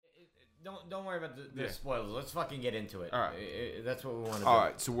Don't worry about the spoilers. Let's fucking get into it. All right. That's what we want to do. All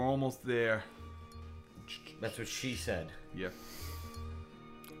right, so we're almost there. That's what she said. Yeah.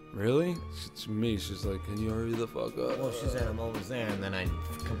 Really? To me, she's like, can you hurry the fuck up? Well, she said I'm almost there, and then I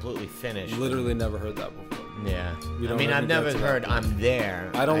completely finished. Literally never heard that before. Yeah. We I don't mean, ever I've get never to that heard point. I'm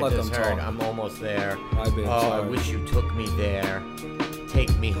there. I don't let just them heard talk. I'm almost there. Hi, babe. Oh, I sorry. wish you took me there.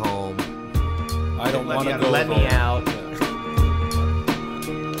 Take me home. I don't want to go. Let me there. out. Yeah.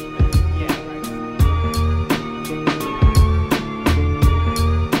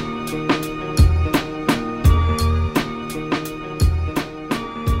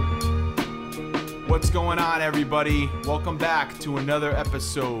 What's going on, everybody? Welcome back to another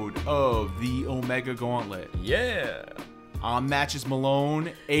episode of the Omega Gauntlet. Yeah. I'm Matches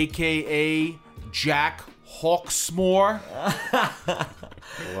Malone, a.k.a. Jack Hawksmore.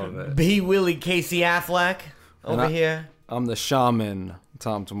 Love it. B. Willie Casey Affleck over I- here. I'm the shaman,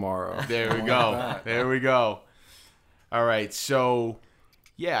 Tom Tomorrow. There we go. There we go. All right, so,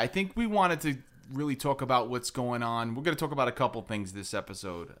 yeah, I think we wanted to really talk about what's going on. We're going to talk about a couple things this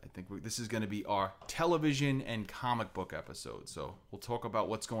episode. I think this is going to be our television and comic book episode. So we'll talk about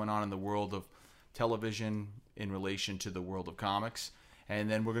what's going on in the world of television in relation to the world of comics. And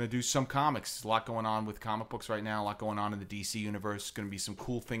then we're going to do some comics. There's a lot going on with comic books right now, a lot going on in the DC universe. Going to be some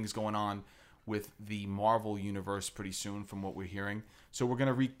cool things going on with the Marvel universe pretty soon from what we're hearing. So we're going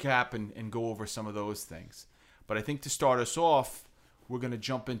to recap and go over some of those things. But I think to start us off, we're going to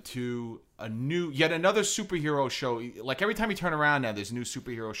jump into yet another superhero show. Like every time you turn around now, there's a new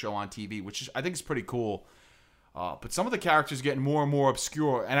superhero show on TV, which I think is pretty cool. But some of the characters are getting more and more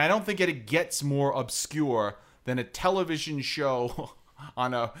obscure. And I don't think it gets more obscure than a television show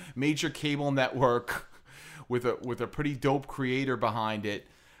on a major cable network with a pretty dope creator behind it.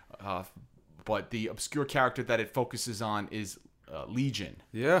 But the obscure character that it focuses on is Legion.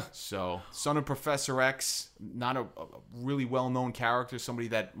 Yeah. So, son of Professor X, not a really well-known character, somebody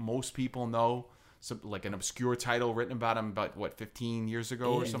that most people know, like an obscure title written about him about, 15 years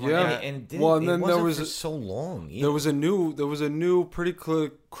ago or something Yeah. like that? And Well, and it then there wasn't was for a- so long. Either. There was a new pretty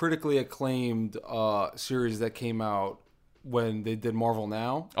critically acclaimed series that came out when they did Marvel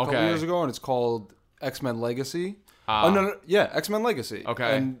Now a couple Okay. years ago, and it's called X-Men Legacy. No, X-Men Legacy.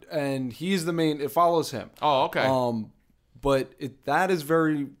 Okay. And he's the main. It follows him. Oh, okay. But that is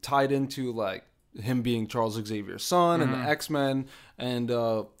very tied into like him being Charles Xavier's son and the X-Men, and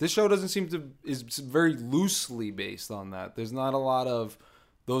this show doesn't seem to is very loosely based on that. There's not a lot of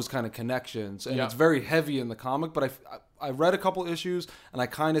those kind of connections, and it's very heavy in the comic. But I read a couple issues, and I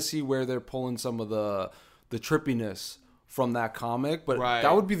kind of see where they're pulling some of the trippiness from that comic. But Right.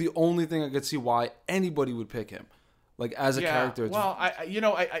 that would be the only thing I could see why anybody would pick him, like as a character. It's, Well,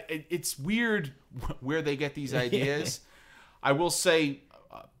 it's weird where they get these ideas. I will say,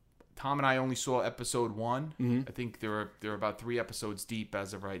 Tom and I only saw episode 1. Mm-hmm. I think they're about 3 episodes deep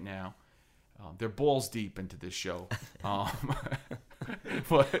as of right now. They're balls deep into this show.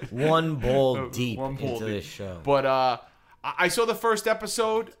 But one ball deep One ball into deep. this show. But I saw the first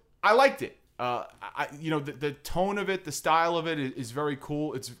episode. I liked it. The tone of it, the style of it is very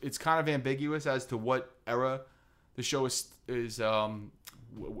cool. It's kind of ambiguous as to what era the show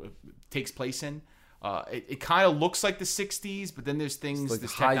takes place in. It kind of looks like the 60s, but then there's things, like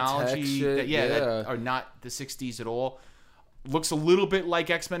this high-tech technology shit, that are not the 60s at all. Looks a little bit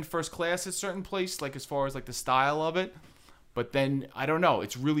like X-Men First Class at certain place, like as far as like the style of it. But then I don't know.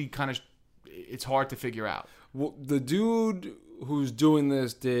 It's really it's hard to figure out. well, the dude who's doing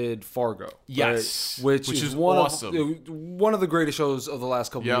this did Fargo. Yes. right? Which Which is one awesome. One of the greatest shows of the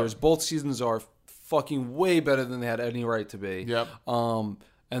last couple Yep. of years. Both seasons are fucking way better than they had any right to be. Yep.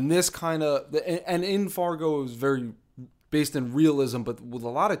 And this kind of and in Fargo it was very based in realism, but with a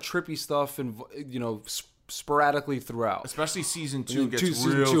lot of trippy stuff and sporadically throughout. Especially season 2 gets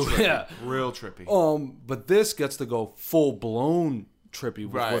season real two, trippy. yeah. Real trippy. But this gets to go full blown trippy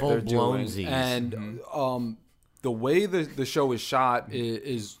with Right. what they're Full-blown doing, Z's. and the way the show is shot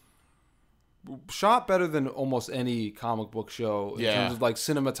is shot better than almost any comic book show in terms of like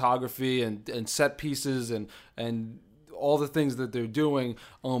cinematography and set pieces and all the things that they're doing.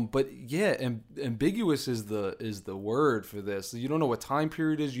 But yeah, ambiguous is the word for this. You don't know what time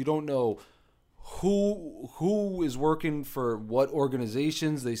period it is. You don't know who is working for what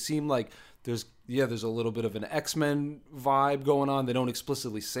organizations. They seem like there's a little bit of an X-Men vibe going on. They don't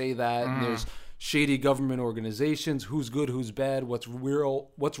explicitly say that. And there's shady government organizations. Who's good? Who's bad? What's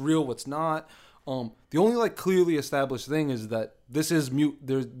real? What's not? The only like clearly established thing is that this is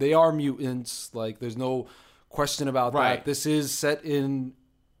they are mutants. Like there's no question about that. This is set in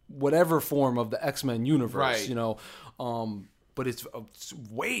whatever form of the X-Men universe. Right. You know. but it's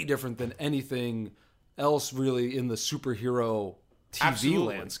way different than anything else really in the superhero TV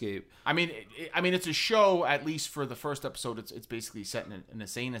Absolutely. landscape. I mean, it's a show. At least for the first episode, it's basically set in an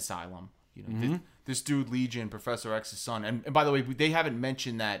insane asylum. You know, this dude Legion, Professor X's son, and by the way, they haven't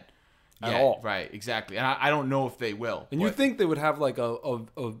mentioned that At yet. all. Right? Exactly, and I don't know if they will. And you think they would have like a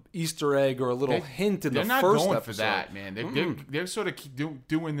Easter egg or a little hint in the they're not first going episode. for that, man. They're sort of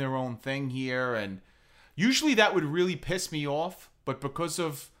doing their own thing here, and usually that would really piss me off. But because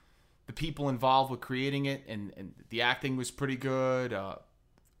of the people involved with creating it, and the acting was pretty good.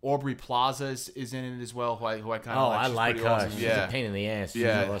 Aubrey Plaza is in it as well, who I kind of Oh, like. I She's like pretty her. awesome. She's Yeah. a pain in the ass. She's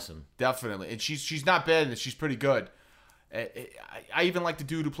Yeah, awesome. definitely, and she's not bad, and she's pretty good. I even like the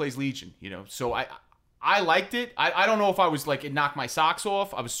dude who plays Legion, you know. So I liked it. I don't know if I was like it knocked my socks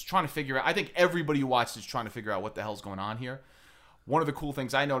off. I was trying to figure out. I think everybody who watched is trying to figure out what the hell's going on here. One of the cool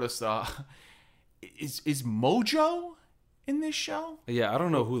things I noticed is Mojo in this show. Yeah, I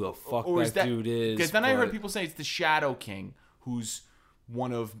don't know who the fuck Or that dude is. Because then I heard but- people say it's the Shadow King, who's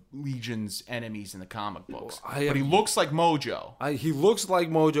one of Legion's enemies in the comic books. But he looks like Mojo. He looks like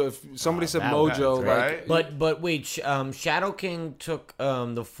Mojo. If somebody said that- Mojo, like right? But wait, Shadow King took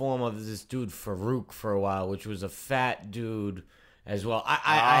the form of this dude Farouk for a while, which was a fat dude as well. I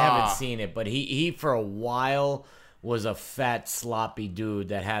haven't seen it, but he for a while was a fat sloppy dude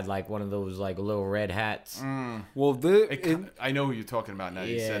that had like one of those like little red hats. well, I know who you're talking about now.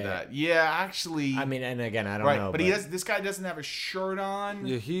 You said Yeah. that. Yeah, actually. I mean, and again, I don't right, know. but this guy doesn't have a shirt on.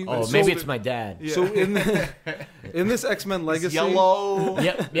 yeah, Oh, so- maybe it's my dad. So in this X-Men Legacy, Yellow.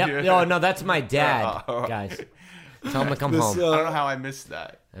 Yep. Yeah. Oh no, that's my dad, guys. Tell him to come home. I don't know how I missed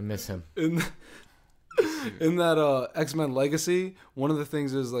that. I miss him. in that X-Men Legacy, one of the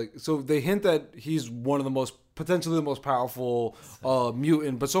things is like, so they hint that he's one of the potentially the most powerful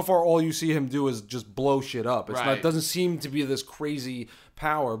mutant, but so far all you see him do is just blow shit up. It's not, Right. doesn't seem to be this crazy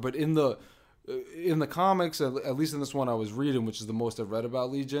power, but in the comics, at least in this one I was reading, which is the most I've read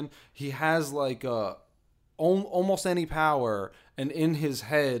about Legion, he has like almost any power, and in his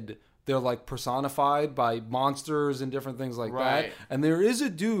head they're like personified by monsters and different things like Right. that. And there is a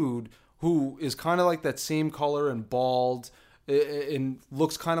dude who is kind of like that same color and bald and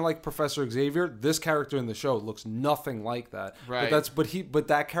looks kind of like Professor Xavier. This character in the show looks nothing like that. Right. But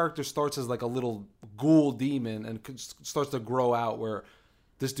that character starts as like a little ghoul demon and starts to grow out where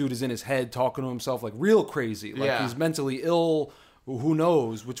this dude is in his head talking to himself like real crazy. Like Yeah. he's mentally ill. Who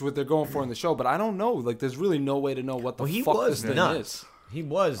knows? Which what they're going for in the show. But I don't know. Like there's really no way to know what the Well, he fuck was this thing nuts. is. He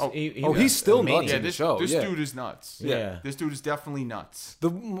was. Oh, he he's was still a nuts maniac. in the show. This Yeah. dude is nuts. Yeah. This dude is definitely nuts.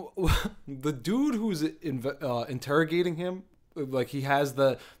 The dude who's interrogating him, like he has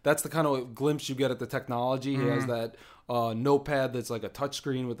that's the kind of glimpse you get at the technology. He has that notepad that's like a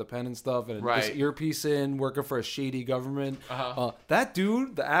touchscreen with a pen and stuff, and Right. this earpiece in, working for a shady government. That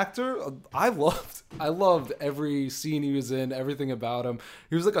dude, the actor, I loved every scene he was in, everything about him.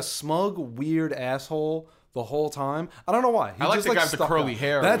 He was like a smug, weird asshole the whole time. I don't know why. He I like just, the guy with the stuck curly out.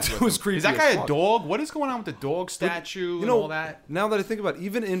 hair. That who's dude with was him. creepy. Is that as guy a fuck. dog? What is going on with the dog statue and all that? Now that I think about it,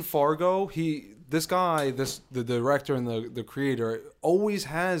 even in Fargo, the director and the creator always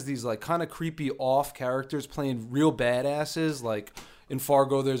has these like kind of creepy off characters playing real badasses. Like in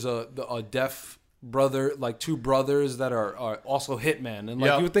Fargo, there's a deaf brother, like two brothers that are also hitmen, and like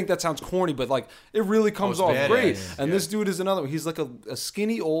Yep. you would think that sounds corny, but like it really comes it's off badass. great. Yeah. And this dude is another one. He's like a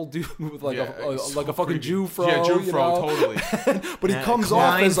skinny old dude with like it's like a so fucking creepy. Jew fro. Yeah, Jew you fro, know? totally. But he comes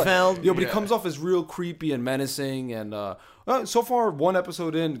off as like, Kleinfeld. but he Yeah. comes off as real creepy and menacing. And so far, one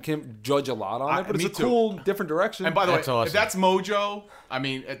episode in, can't judge a lot on it, but it's me a too. cool, different direction. And by the That's way, awesome. if that's Mojo, I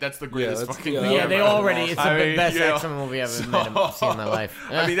mean that's the greatest that's- fucking yeah, thing Yeah, ever. they already. It's the I mean, best you know, X-Men movie I've ever seen in my life.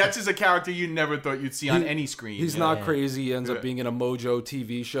 I mean, that's just a character you never thought you'd see on any screen. He's you know? not crazy. He ends up being in a Mojo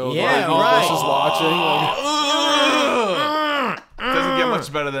TV show. Yeah, that all of right. us is watching. Like, Doesn't get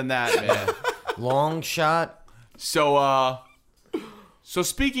much better than that, man. Long shot. So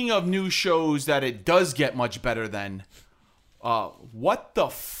speaking of new shows that it does get much better than, what the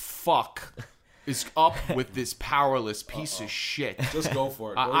fuck is up with this powerless piece of shit? just go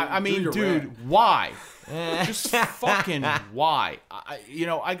for it. I Do mean, your dude, rant. why? Just fucking why?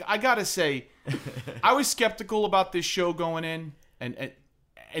 I gotta say, I was skeptical about this show going in,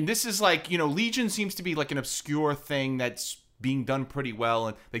 and this is like, Legion seems to be like an obscure thing that's being done pretty well,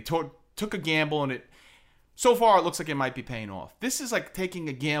 and they took a gamble, and so far it looks like it might be paying off. This is like taking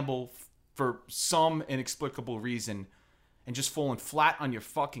a gamble for some inexplicable reason and just falling flat on your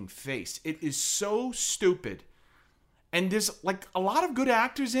fucking face. It is so stupid. And there's like a lot of good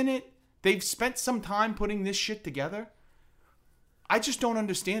actors in it. They've spent some time putting this shit together. I just don't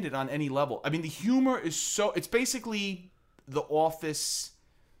understand it on any level. I mean, the humor is it's basically The Office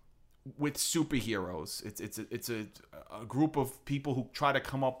with superheroes. It's a group of people who try to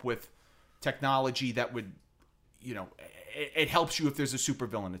come up with technology that would, it helps you if there's a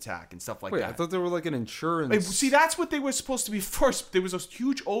supervillain attack and stuff like that. I thought they were like an insurance. See, that's what they were supposed to be first. There was a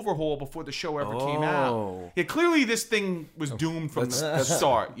huge overhaul before the show ever came out. Yeah, clearly this thing was doomed from the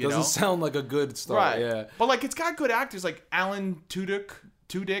start. Doesn't sound like a good start. Right. Yeah. But like, it's got good actors like Alan Tudyk.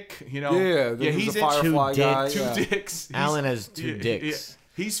 Yeah, he's a Firefly guy. Two dicks. Alan has two dicks.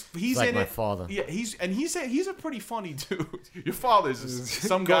 He's like in my it. father. Yeah, he's a pretty funny dude. Your father's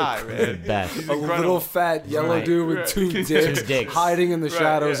some guy, man. Best. A little fat yellow dude with two dicks hiding in the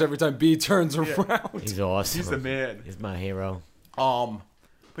shadows every time B turns around. He's awesome. He's the man. He's my hero.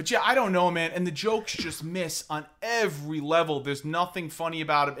 But yeah, I don't know, man. And the jokes just miss on every level. There's nothing funny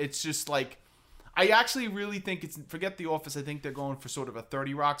about it. It's just like, I actually really think forget The Office. I think they're going for sort of a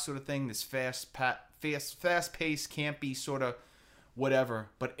 30 Rock sort of thing. This fast-paced, campy sort of whatever.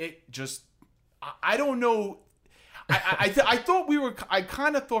 But it just, I don't know. I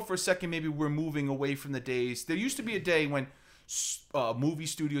kind of thought for a second maybe we're moving away from the days. There used to be a day when movie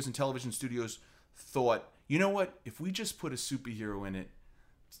studios and television studios thought, you know what? If we just put a superhero in it,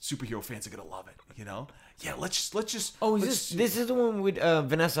 superhero fans are gonna love it. Yeah, let's just. Oh, this is the one with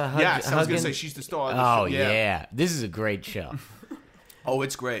Vanessa Hudgens? Yes, I was gonna say she's the star of the show. show. Yeah, this is a great show. Oh,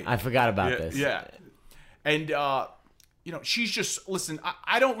 it's great. I forgot about this. Yeah, and she's just, listen.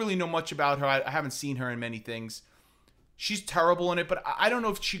 I don't really know much about her. I haven't seen her in many things. She's terrible in it, but I don't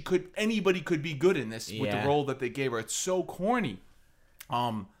know if anybody could be good in this with the role that they gave her. It's so corny.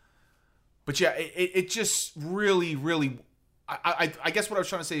 But yeah, it just really, really. I guess what I was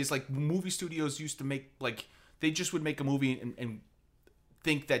trying to say is, like, movie studios used to make, like, they just would make a movie and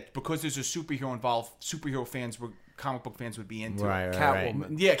think that because there's a superhero involved, comic book fans would be into it. Catwoman.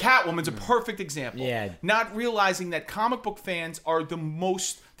 Right. Yeah, Catwoman's a perfect example. Yeah. Not realizing that comic book fans are they're going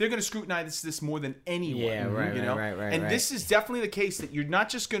to scrutinize this more than anyone. Yeah, right, right. And this is definitely the case, that you're not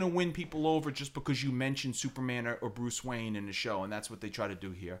just going to win people over just because you mention Superman or Bruce Wayne in the show, and that's what they try to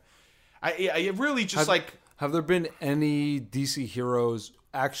do here. I really just Have there been any DC heroes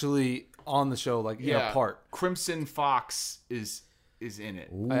actually on the show, like in a part? Crimson Fox is in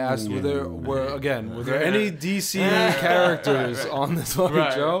it. I asked, were there any DC characters on this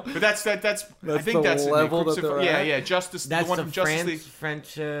fucking show? But that's I think that's the level that they're at. Yeah, Justice. That's the one the from Justice League.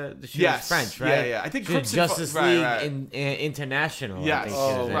 French. The show is French, right? Yeah. I think Crimson Justice League International. Yes.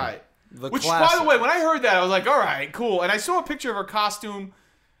 I think right. Which, classic. by the way, when I heard that, I was like, all right, cool. And I saw a picture of her costume.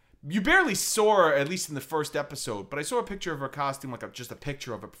 You barely saw her, at least in the first episode, but I saw a picture of her costume, like just a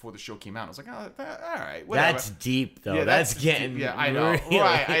picture of it before the show came out. I was like, oh, all right, whatever. That's deep, though. Yeah, that's getting. Yeah, I know. Really...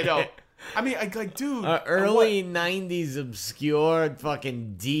 Right, I know. I mean, dude. Early 90s obscure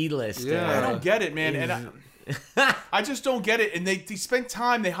fucking D-lister. Yeah, I don't get it, man. And I just don't get it. And they spent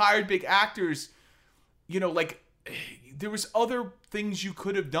time, they hired big actors. Like, there was other things you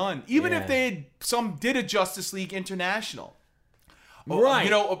could have done. Even if they did a Justice League International. Right.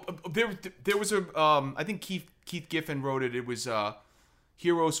 There was I think Keith Giffen wrote it. It was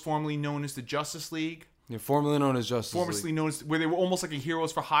heroes formerly known as the Justice League. Yeah, formerly known as Justice League. Known as, where they were almost like a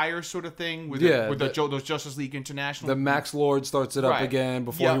heroes for hire sort of thing. With those Justice League International. The Max Lord starts it up again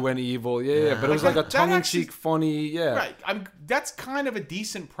before he went evil. Yeah. But it was like a tongue-in-cheek, funny. Yeah. Right. That's kind of a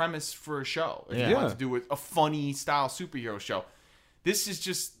decent premise for a show. If you want to do a funny style superhero show. This is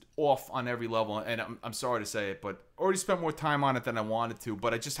just off on every level, and I'm sorry to say it, but already spent more time on it than I wanted to,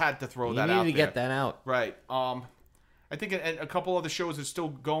 but I just had to throw that out there. You need to get that out. Right. I think a couple other shows are still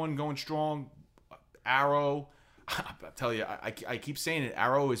going strong. Arrow. I tell you, I keep saying it.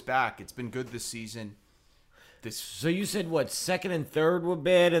 Arrow is back. It's been good this season. So you said, what, second and third were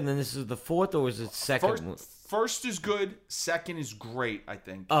bad, and then this is the fourth, or was it second? First is good. Second is great, I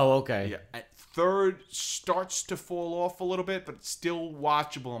think. Oh, okay. Yeah. And third starts to fall off a little bit, but it's still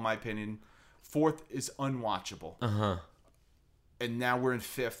watchable in my opinion. Fourth is unwatchable. Uh-huh. And now we're in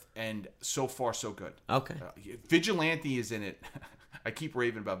fifth, and so far so good. Okay. Vigilante is in it. I keep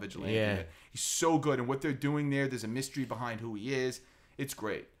raving about Vigilante. Yeah. He's so good, and what they're doing there's a mystery behind who he is. It's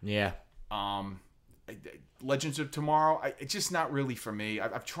great. Yeah. Legends of Tomorrow, it's just not really for me.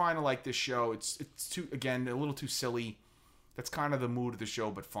 I'm trying to like this show. It's too, again, a little too silly. That's kind of the mood of the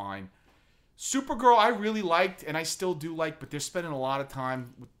show, but fine. Supergirl, I really liked, and I still do like, but they're spending a lot of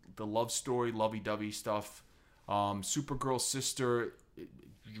time with the love story, lovey-dovey stuff. Supergirl's sister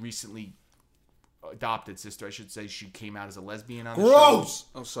recently adopted sister, I should say, she came out as a lesbian on the show. Gross.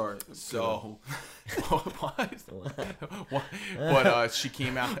 Oh, sorry. So, what? But she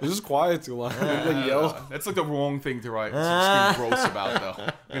came out. This is quiet too long. Like yell. That's like the wrong thing to write. It's gross about though.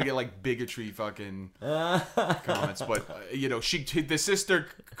 I'm gonna get like bigotry fucking comments. But the sister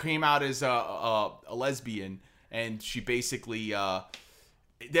came out as a lesbian, and she basically.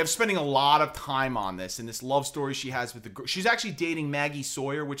 They're spending a lot of time on this and this love story she has with the girl. She's actually dating Maggie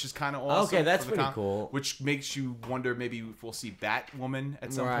Sawyer, which is kind of awesome. Okay, that's pretty cool. Which makes you wonder maybe if we'll see Batwoman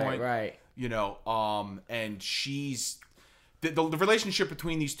at some point. Right. And she's the relationship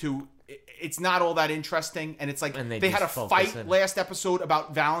between these two. It's not all that interesting, and it's like they had a fight last episode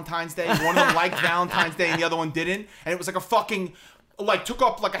about Valentine's Day. One of them liked Valentine's Day, and the other one didn't, and it was like a fucking. Like took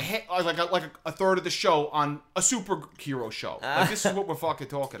up like a third of the show on a superhero show. Like this is what we're fucking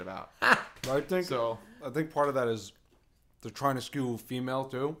talking about. I think part of that is they're trying to skew female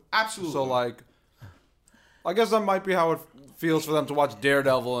too. Absolutely. So like, I guess that might be how it feels for them to watch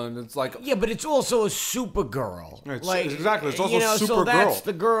Daredevil, and it's like but it's also a Supergirl. Exactly. It's also Supergirl. So that's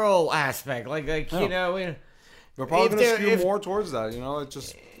the girl aspect. They're probably going to skew more towards that. It's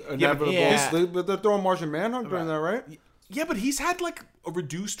just inevitable. But they're throwing Martian Manhunter in there, right? Yeah, but he's had like a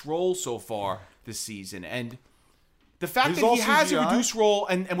reduced role so far this season, and the fact that he has a reduced role,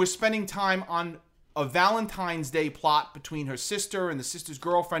 and we're spending time on a Valentine's Day plot between her sister and the sister's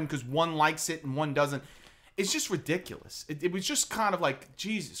girlfriend because one likes it and one doesn't. It's just ridiculous. It was just kind of like,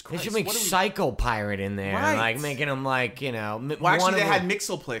 Jesus Christ. They should make Psycho Pirate in there, right. Like making him like Well, actually, they had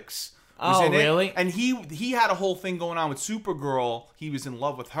Mixoplex. Oh, really? And he had a whole thing going on with Supergirl. He was in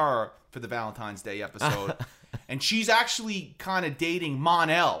love with her for the Valentine's Day episode. And she's actually kind of dating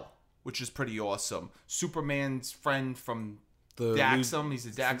Mon-El, which is pretty awesome. Superman's friend from Daxam. He's a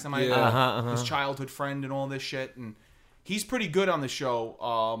Daxam, his childhood friend and all this shit. And he's pretty good on the show.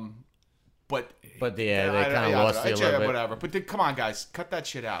 But they kind of lost it a little bit. Whatever. But come on, guys. Cut that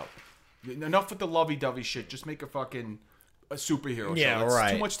shit out. Enough with the lovey-dovey shit. Just make a fucking... a superhero show.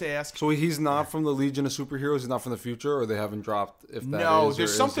 That's too much to ask. So he's not from the Legion of Superheroes? He's not from the future? Or they haven't dropped if that No,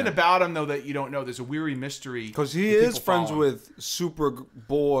 there's something about him, though, that you don't know. There's a weary mystery. Because he is friends with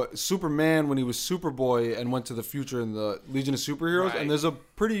Superman when he was Superboy and went to the future in the Legion of Superheroes. Right. And there's a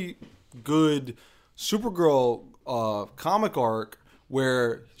pretty good Supergirl comic arc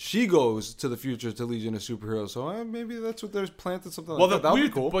where she goes to the future to Legion of Superheroes. So maybe that's what there's planted something like that. That would be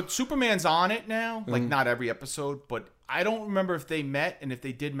cool. But Superman's on it now. Like, not every episode, but I don't remember if they met, and if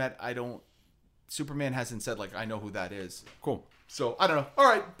they did met, Superman hasn't said, like, I know who that is. Cool. So, I don't know. All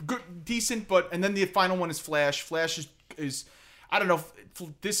right, good, decent, and then the final one is Flash. Flash is I don't know,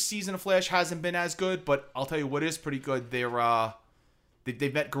 this season of Flash hasn't been as good, but I'll tell you what is pretty good. They've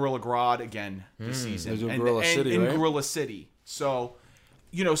met Gorilla Grodd again this season. They're doing Gorilla City, right? In Gorilla City. So,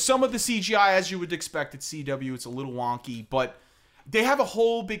 some of the CGI, as you would expect at CW, it's a little wonky, but they have a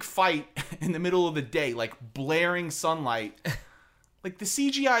whole big fight in the middle of the day, like blaring sunlight. Like, the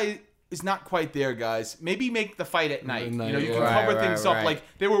CGI is not quite there, guys. Maybe make the fight at night. You can cover things up. Like,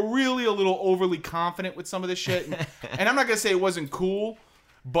 they were really a little overly confident with some of this shit. And I'm not going to say it wasn't cool,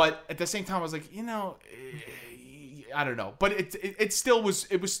 but at the same time, I was like, I don't know. But it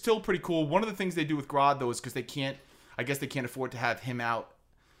was still pretty cool. One of the things they do with Grodd, though, is because they can't afford to have him out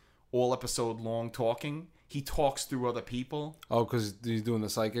all episode long talking. He talks through other people. Oh, because he's doing the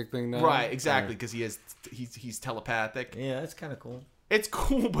psychic thing now? Right, exactly, because he's telepathic. Yeah, that's kind of cool. It's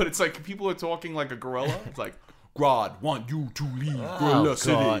cool, but it's like people are talking like a gorilla. It's like, Grodd, want you to leave Gorilla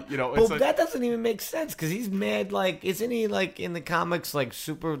City. But that doesn't even make sense, because he's mad, like, isn't he, like, in the comics, like,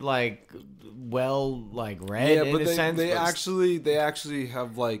 super, like, well, like, read in a sense? They actually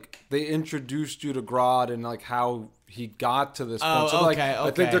have, like, they introduced you to Grodd and, like, how he got to this point. So, okay.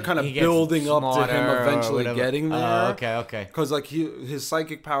 I think they're kind of building up to him eventually getting there. Okay. Because, like, his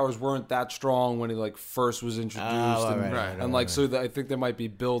psychic powers weren't that strong when he, like, first was introduced. I think they might be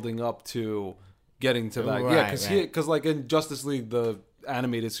building up to getting to that. Because like, in Justice League, the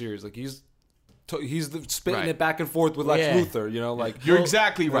animated series, like, he's spitting it back and forth with Lex Luthor, like... You're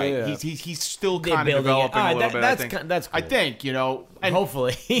exactly right. Yeah. He's still kind of developing a little bit, I think. That's cool. I think, and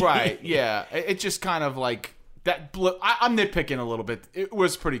hopefully. Right, yeah. It just kind of like... I'm nitpicking a little bit. It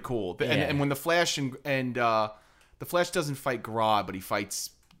was pretty cool. And when the Flash and the Flash doesn't fight Grodd, but he fights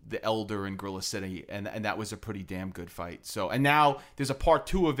the Elder in Gorilla City, and that was a pretty damn good fight. So, and now there's a part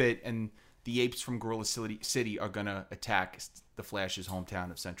 2 of it, and the apes from Gorilla City are gonna attack the Flash's hometown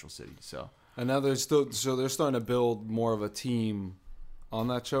of Central City. So, and now they're starting to build more of a team on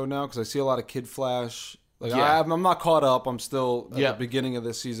that show now, because I see a lot of Kid Flash. Like, I'm not caught up. I'm still at the beginning of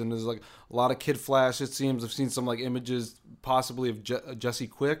this season. There's like a lot of Kid Flash. It seems I've seen some like images possibly of Jesse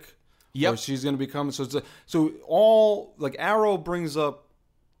Quick Yep. Or she's going to become so all like Arrow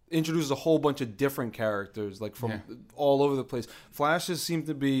introduces a whole bunch of different characters like from all over the place. Flashes seem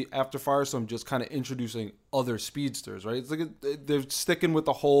to be after Firestorm just kind of introducing other speedsters, right? It's like they're sticking with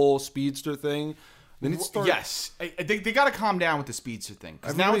the whole speedster thing. Then it's yes, they got to calm down with the speedster thing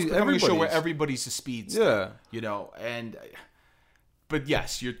because now it's becoming a show where everybody's a speedster. Yeah, but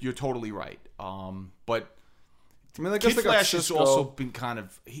yes, you're totally right. But I mean, I Kid guess Flash has also been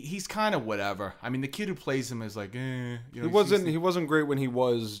he's kind of whatever. I mean, the kid who plays him is like, he wasn't great when he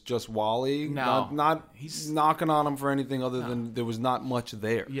was just Wally. No, he's knocking on him for anything other than there was not much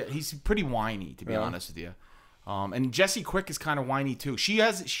there. Yeah, he's pretty whiny to be honest with you. And Jesse Quick is kind of whiny too. She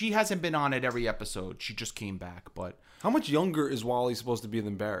hasn't been on it every episode. She just came back, but how much younger is Wally supposed to be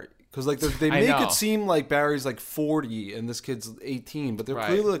than Barry? Because like they make it seem like Barry's like 40 and this kid's 18, but they're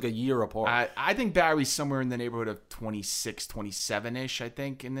clearly like a year apart. I think Barry's somewhere in the neighborhood of 26, 27-ish, I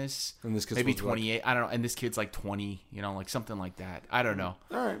think, in this. And this kid's maybe 28. I don't know. And this kid's like 20, like something like that. I don't know.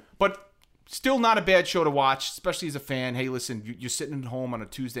 All right. But still not a bad show to watch, especially as a fan. Hey, listen, you're sitting at home on a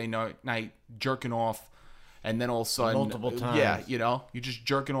Tuesday night jerking off. And then all of a sudden, multiple times. you're just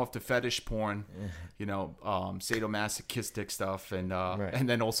jerking off to fetish porn, sadomasochistic stuff, and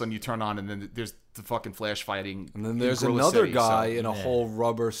then all of a sudden you turn on, and then there's the fucking Flash fighting, and then there's another guy in a whole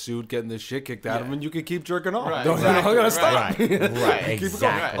rubber suit getting the shit kicked out of him, and you can keep jerking off. Right, I'm gonna stop. Right,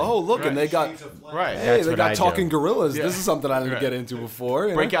 exactly. Oh, look, and they got Hey, they got talking gorillas. This is something I didn't get into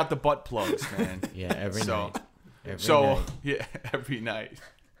before. Break out the butt plugs, man. Yeah, every night. Every night.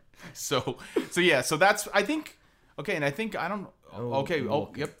 So that's I think okay, and I think I don't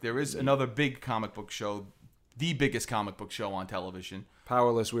there is another big comic book show, the biggest comic book show on television.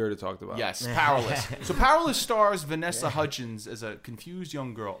 Powerless, we already talked about. Yes, Powerless. So Powerless stars Vanessa Hudgens as a confused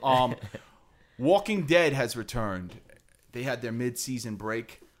young girl. Walking Dead has returned. They had their mid-season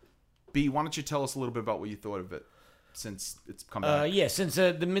break. B, why don't you tell us a little bit about what you thought of it since it's come back? Since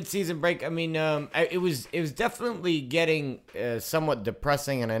the mid-season break, I mean, it was definitely getting somewhat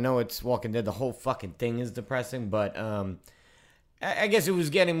depressing, and I know it's Walking Dead. The whole fucking thing is depressing, but I guess it was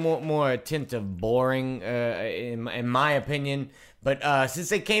getting more a tint of boring, in my opinion. But since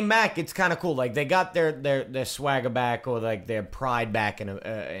they came back, it's kind of cool. Like they got their swagger back, or like their pride back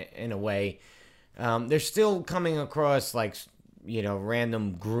in a way. They're still coming across like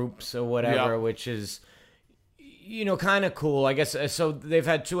random groups or whatever, which is kind of cool, I guess. So they've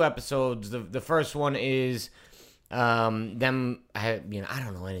had 2 episodes. The first one is them. I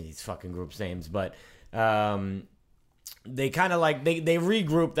don't know any of these fucking groups' names, but they kind of like they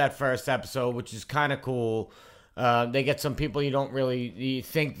regroup that first episode, which is kind of cool. They get some people you don't really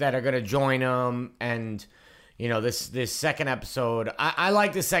think that are gonna join them, and this second episode. I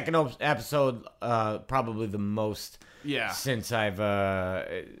like the second episode probably the most. Yeah. Since I've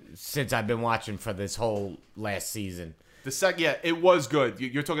been watching for this whole last season. It was good.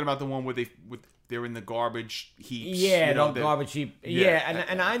 You're talking about the one where they're in the garbage heaps. Yeah, garbage heap. Yeah,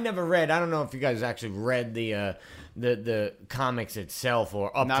 and I never read. I don't know if you guys actually read the comics itself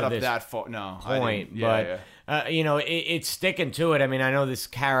or up not to up this that far. No, point, it's sticking to it. I mean, I know this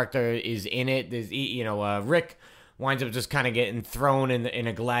character is in it. There's Rick winds up just kind of getting thrown in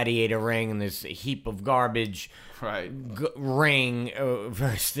a gladiator ring, and there's a heap of garbage. Right. Ring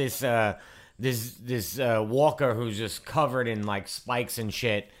versus this Walker who's just covered in like spikes and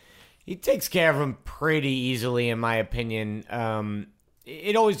shit. He takes care of him pretty easily, in my opinion.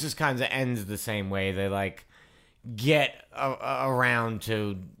 It always just kind of ends the same way. They like get around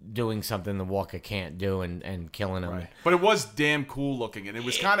to doing something the Walker can't do and killing him. Right. But it was damn cool looking, and it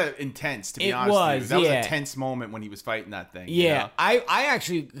was kind of intense, to be honest with you. That was a tense moment when he was fighting that thing. Yeah, I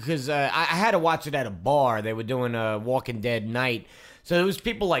actually, because I had to watch it at a bar. They were doing a Walking Dead night. So there was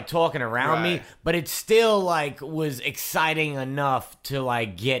people like talking around me, but it still like was exciting enough to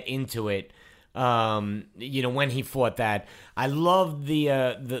like get into it. When he fought that, I love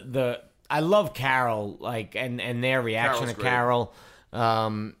I love Carol, like, and their reaction to Carol.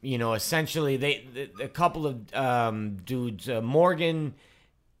 Essentially, a couple of dudes, Morgan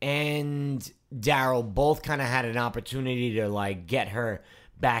and Daryl, both kind of had an opportunity to like get her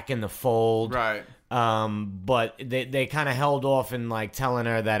back in the fold, right? But they kind of held off in like telling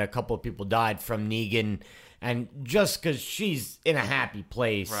her that a couple of people died from Negan, and just because she's in a happy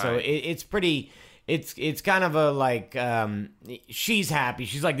place, right. So it's pretty. It's kind of a like she's happy.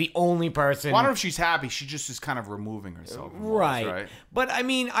 She's like the only person. Well, I don't know if she's happy. She just is kind of removing herself. Right. But I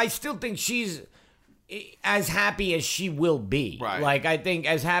mean, I still think she's as happy as she will be. Right. Like I think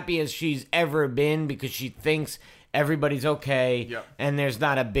as happy as she's ever been because she thinks everybody's okay. Yep. And there's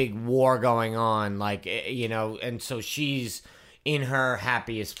not a big war going on. Like and so she's in her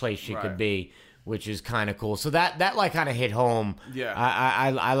happiest place she Right. could be, which is kind of cool. So that like kind of hit home. Yeah.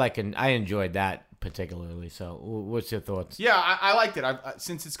 I enjoyed that particularly. So what's your thoughts? Yeah, I liked it.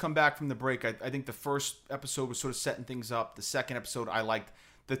 Since it's come back from the break, I think the first episode was sort of setting things up. The second episode, I liked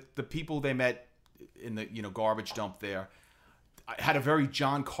the people they met in the garbage dump there. I had a very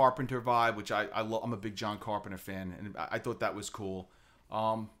John Carpenter vibe, which I love. I'm a big John Carpenter fan, and I thought that was cool.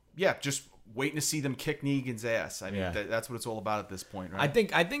 Yeah, just waiting to see them kick Negan's ass. I mean, that's what it's all about at this point, right?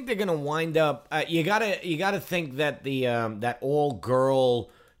 I think they're gonna wind up. You gotta think that the that all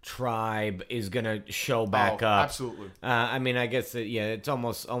girl tribe is gonna show back up. Absolutely. I mean, I guess it's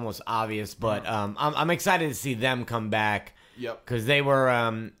almost obvious, but I'm excited to see them come back. Yep. Because they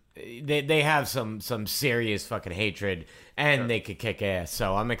were they have some serious fucking hatred, and they could kick ass.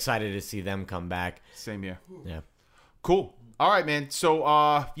 So I'm excited to see them come back. Same here. Yeah. Cool. All right, man. So,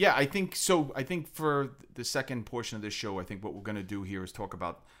 I think for the second portion of this show, I think what we're gonna do here is talk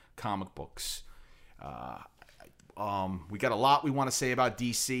about comic books. We got a lot we want to say about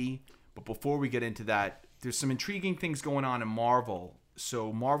DC, but before we get into that, there's some intriguing things going on in Marvel.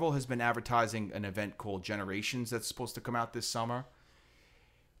 So, Marvel has been advertising an event called Generations that's supposed to come out this summer.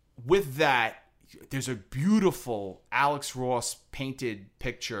 With that, there's a beautiful Alex Ross painted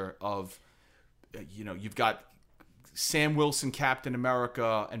picture of, you've got Sam Wilson Captain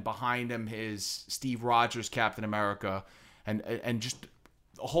America, and behind him is Steve Rogers Captain America, and just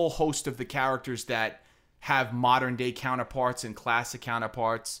a whole host of the characters that have modern day counterparts and classic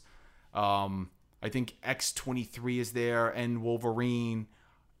counterparts. I think X-23 is there, and Wolverine.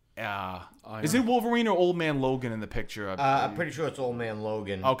 Is it Wolverine or Old Man Logan in the picture? I'm pretty sure it's Old Man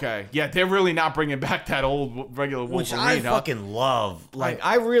Logan. Okay, yeah, they're really not bringing back that old regular Wolverine. Which I fucking love. Like,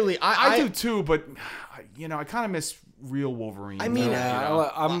 I do too, but I kind of miss real Wolverine. I mean,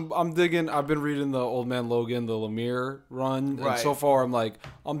 I'm digging. I've been reading the Old Man Logan, the Lemire run, and so far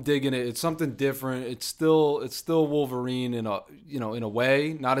I'm digging it. It's something different. It's still Wolverine in a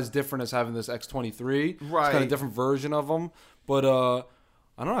way, not as different as having this X-23. Right, it's kind of a different version of him, but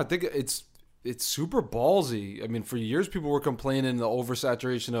I don't know. I think it's super ballsy. I mean, for years people were complaining the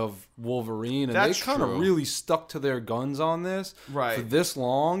oversaturation of Wolverine, and they kind of really stuck to their guns on this for this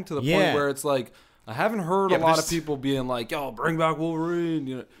long, to the point where it's like, I haven't heard a lot of people being like, "Yo, bring back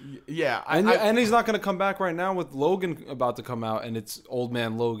Wolverine." Yeah, and he's not going to come back right now with Logan about to come out, and it's Old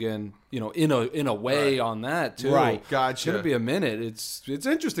Man Logan. In a way on that too. Right, gotcha. It's going to be a minute. It's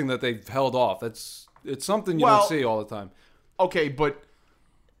interesting that they've held off. It's something you don't see all the time. Okay, but.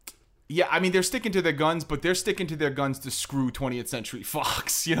 Yeah, I mean, they're sticking to their guns, but they're sticking to their guns to screw 20th Century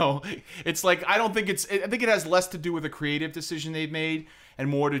Fox, It's like, I think it has less to do with a creative decision they've made and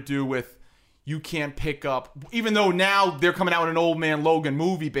more to do with you can't pick up, even though now they're coming out with an Old Man Logan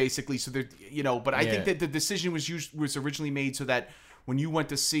movie, basically, so they're, but I think that the decision was originally made so that when you went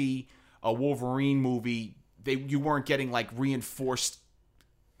to see a Wolverine movie, you weren't getting, like, reinforced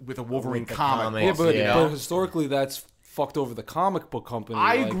with a Wolverine comic. Yeah, but historically, that's fucked over the comic book company.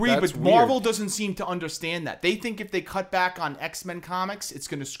 I agree, but Marvel doesn't seem to understand that. They think if they cut back on X-Men comics, it's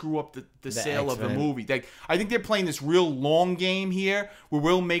going to screw up the sale X-Men. of the movie. I think they're playing this real long game here where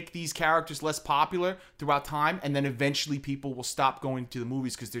we'll make these characters less popular throughout time, and then eventually people will stop going to the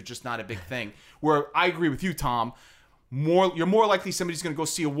movies because they're just not a big thing. Where I agree with you, Tom. You're more likely somebody's going to go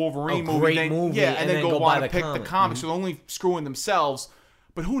see a Wolverine movie, and then go want to pick the comics. So they're only screwing themselves.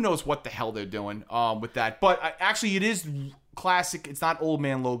 But who knows what the hell they're doing with that. But actually, it is classic. It's not Old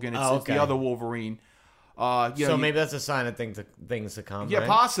Man Logan. It's the other Wolverine. So maybe that's a sign of things to come. Yeah, right?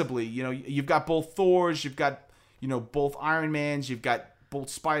 possibly. You've got both Thors. You've got, both Iron Mans. You've got both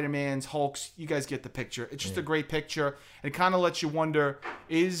Spider-Mans, Hulks. You guys get the picture. It's just a great picture. And it kind of lets you wonder,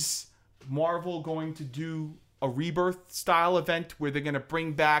 is Marvel going to do a Rebirth-style event where they're going to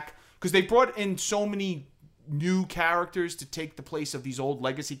bring back... Because they brought in so many new characters to take the place of these old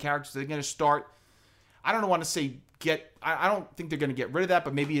legacy characters. They're going to start, I don't want to say I don't think they're going to get rid of that,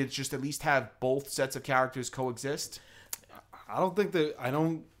 but maybe it's just at least have both sets of characters coexist. I don't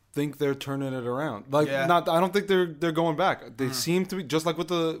think they're turning it around. I don't think they're going back. They seem to be, just like with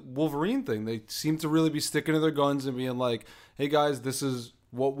the Wolverine thing, they seem to really be sticking to their guns and being like, hey guys, this is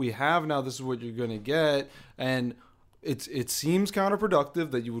what we have now, this is what you're going to get. And it seems counterproductive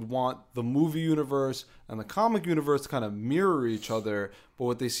that you would want the movie universe and the comic universe to kind of mirror each other. But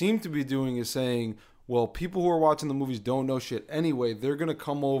what they seem to be doing is saying, well, people who are watching the movies don't know shit anyway. They're going to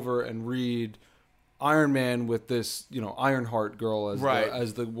come over and read Iron Man with this, Ironheart girl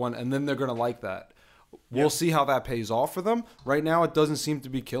as the one, and then they're going to like that. We'll see how that pays off for them. Right now, it doesn't seem to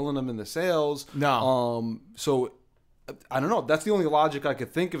be killing them in the sales. No. So I don't know. That's the only logic I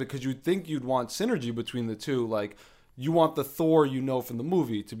could think of it, because you'd think you'd want synergy between the two. Like, you want the Thor you know from the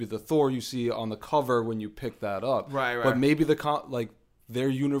movie to be the Thor you see on the cover when you pick that up. Right. But maybe their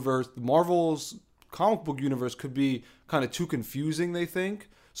universe, Marvel's comic book universe, could be kind of too confusing, they think.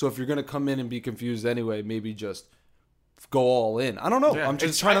 So if you're going to come in and be confused anyway, maybe just go all in. I don't know. Yeah. I'm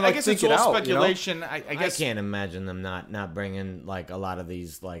just trying to guess think it's it all out. speculation. You know? I guess I can't imagine them not bringing like a lot of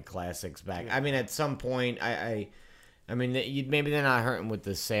these like classics back. I mean, at some point, I mean, maybe they're not hurting with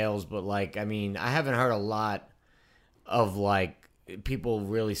the sales, but like, I mean, I haven't heard a lot of like people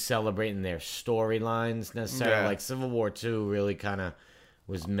really celebrating their storylines necessarily. Yeah. Like Civil War 2 really kind of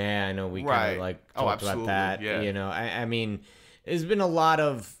was mad. I know we kind Right. of like Oh, talked about absolutely. that. Yeah. You know, I mean, there's been a lot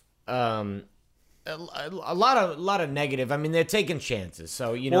of a lot of negative. I mean, they're taking chances,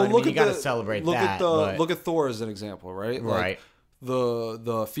 so you know what I mean. You got to celebrate that. Look at Thor as an example, right? Right.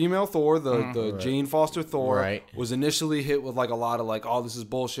 The female Thor, the Jane Foster Thor, Right. was initially hit with like a lot of like, oh, this is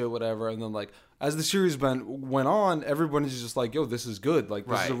bullshit, whatever, and then like as the series went on, everybody's just like, yo, this is good, like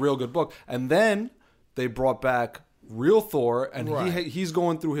this is a Right. real good book, and then they brought back real Thor, and Right. he's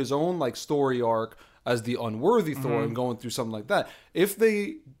going through his own like story arc as the unworthy Thor and going through something like that.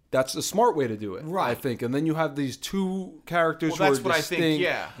 That's a smart way to do it, I think. And then you have these two characters who are that's what distinct, I think,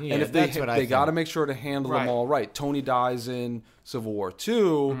 yeah. Yeah, and if that's what I they got to think. make sure to handle them Right. all right. Tony dies in Civil War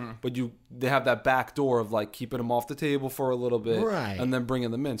 2, but they have that back door of like keeping them off the table for a little bit, Right. and then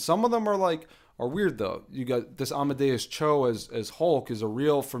bringing them in. Some of them are weird though. You got this Amadeus Cho as Hulk is a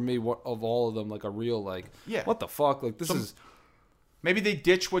real, for me, of all of them, like a real like, Yeah. what the fuck, like this is. maybe they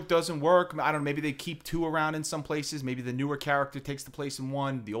ditch what doesn't work. I don't know. Maybe they keep two around in some places. Maybe the newer character takes the place in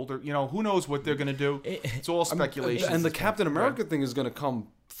one. The older, who knows what they're gonna do? It's all speculation. And the Captain America thing is going to come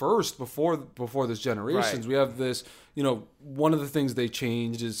first before this generations. Right. We have this, one of the things they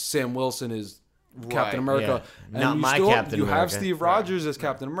changed is Sam Wilson is Captain America. Yeah. Not my Captain You have America. Steve Rogers as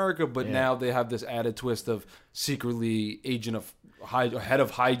Captain America, but now they have this added twist of secretly head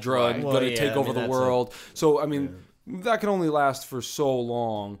of Hydra Right. and Well, going to yeah, take I over mean, the that's world. So, I mean, that can only last for so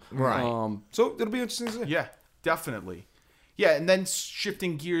long. Right. So it'll be interesting to see. Yeah, definitely. Yeah, and then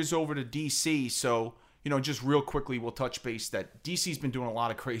shifting gears over to DC. So, just real quickly, we'll touch base that DC's been doing a lot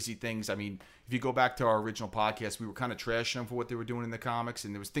of crazy things. I mean, if you go back to our original podcast, we were kind of trashing them for what they were doing in the comics,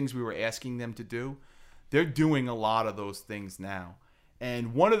 and there was things we were asking them to do. They're doing a lot of those things now.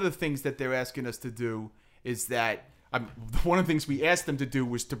 And one of the things that they're asking us to do is that one of the things we asked them to do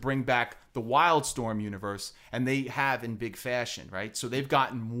was to bring back the Wildstorm universe, and they have in big fashion, right? So they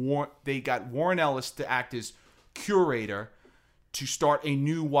got Warren Ellis to act as curator to start a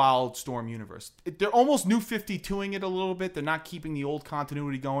new Wildstorm universe. They're almost New 52ing it a little bit. They're not keeping the old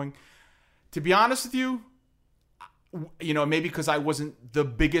continuity going. To be honest with you, maybe because I wasn't the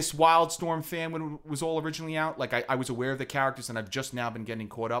biggest Wildstorm fan when it was all originally out. Like, I was aware of the characters, and I've just now been getting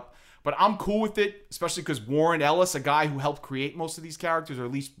caught up. But I'm cool with it, especially because Warren Ellis, a guy who helped create most of these characters, or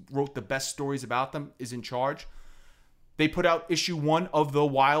at least wrote the best stories about them, is in charge. They put out issue 1 of the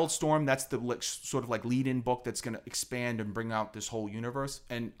Wildstorm. That's the sort of like lead-in book that's going to expand and bring out this whole universe.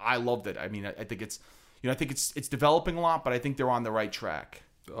 And I loved it. I mean, I think it's, it's developing a lot, but I think they're on the right track.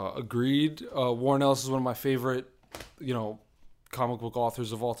 Agreed. Warren Ellis is one of my favorite, comic book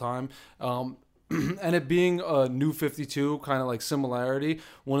authors of all time. And it being a New 52 kind of like similarity,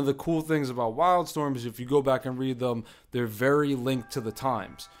 one of the cool things about Wildstorm is if you go back and read them, they're very linked to the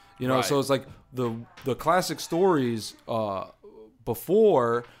times. Right. So it's like the classic stories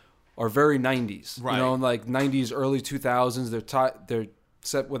before are very 90s. Right. Like 90s, early 2000s, they're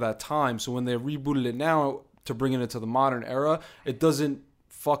set with that time. So when they rebooted it now to bring it into the modern era, it doesn't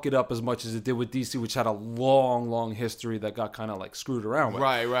fuck it up as much as it did with DC, which had a long history that got kind of like screwed around with.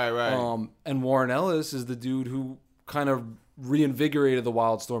 Right. And Warren Ellis is the dude who kind of reinvigorated the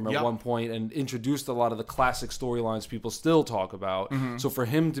Wildstorm at one point and introduced a lot of the classic storylines people still talk about. Mm-hmm. So for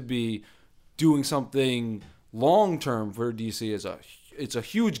him to be doing something long term for DC it's a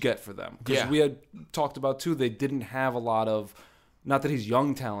huge get for them, because we had talked about too, they didn't have a lot of, not that he's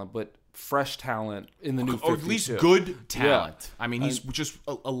young talent, but fresh talent in the New 52. Or at least good talent. Yeah. I mean, he's just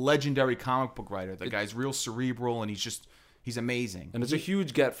a legendary comic book writer. The guy's real cerebral, and he's amazing. And it's a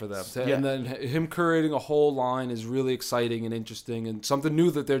huge get for them. And then him curating a whole line is really exciting and interesting and something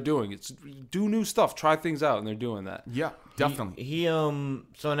new that they're doing. It's do new stuff, try things out, and they're doing that. Yeah, definitely. He so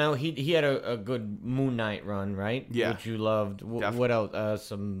now he had a good Moon Knight run, right? Yeah. Which you loved. What else?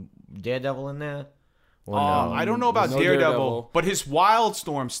 Some Daredevil in there? Or I don't know about No Daredevil, Daredevil. but his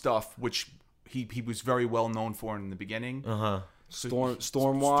Wildstorm stuff, which he was very well known for in the beginning.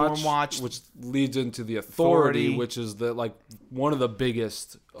 Stormwatch, which leads into the Authority, which is one of the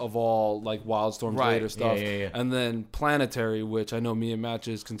biggest of all like Wildstorm's later stuff. Yeah. And then Planetary, which I know me and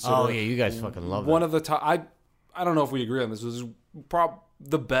Matches consider. Oh yeah, you guys fucking love one that. of the top. I don't know if we agree on this. This is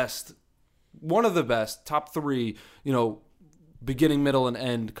the best, one of the best, top 3, beginning, middle, and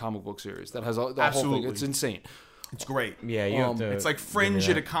end comic book series that has the whole Absolutely. thing. It's insane. It's great. Yeah, you have to. It's like Fringe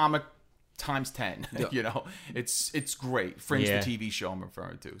at a comic times 10. Yeah. It's great. Fringe, Yeah. the TV show I'm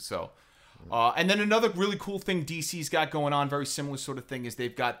referring to. So, and then another really cool thing DC's got going on, very similar sort of thing, is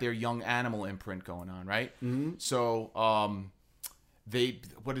they've got their Young Animal imprint going on, right? Mm-hmm. So,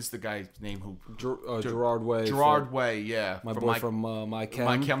 what is the guy's name who? Gerard Way. Gerard Way, yeah. My boy from My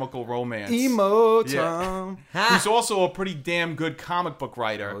Chemical Romance. Emo Yeah. time. Who's also a pretty damn good comic book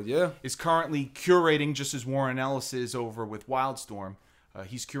writer. Oh, yeah. Is currently curating, just as Warren Ellis is over with Wildstorm.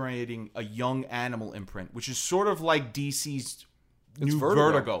 He's curating a Young Animal imprint, which is sort of like DC's new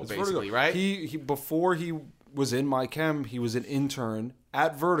Vertigo, basically, right? He before he was in My Chem, he was an intern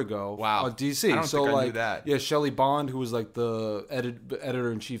at Vertigo. Wow. On DC. I don't think I knew that. Yeah, Shelley Bond, who was like the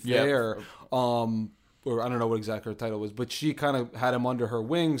editor in chief there. Or I don't know what exactly her title was, but she kind of had him under her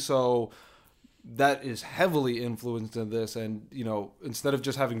wing. So that is heavily influenced in this. And instead of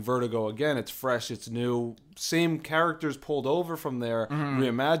just having Vertigo again, it's fresh, it's new, same characters pulled over from there,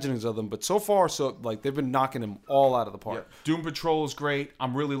 reimaginings of them. But so far, they've been knocking them all out of the park. Yeah. Doom Patrol is great.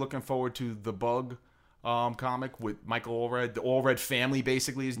 I'm really looking forward to the Bug comic with Michael Allred. The Allred family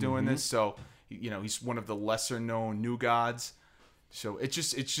basically is doing this. So he's one of the lesser known New Gods. So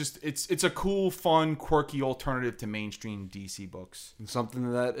it's a cool, fun, quirky alternative to mainstream DC books. And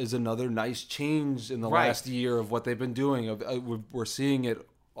something that is another nice change in the last year of what they've been doing. We're seeing it,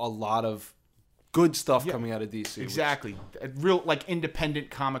 a lot of good stuff coming out of DC. Exactly. A real independent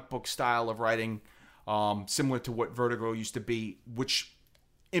comic book style of writing, similar to what Vertigo used to be, which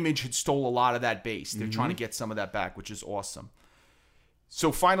Image had stole a lot of that base. They're trying to get some of that back, which is awesome.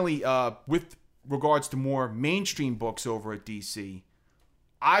 So finally, with regards to more mainstream books over at DC,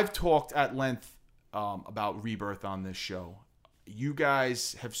 I've talked at length about Rebirth on this show. You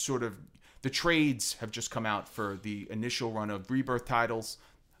guys have the trades have just come out for the initial run of Rebirth titles.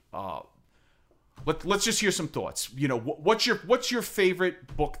 Let's just hear some thoughts. What's your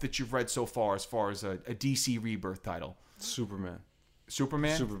favorite book that you've read so far as a DC Rebirth title? Superman.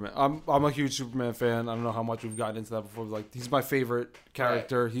 Superman. I'm a huge Superman fan. I don't know how much we've gotten into that before. He's my favorite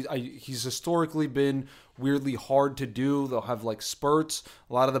character. Right. He's historically been weirdly hard to do. They'll have spurts.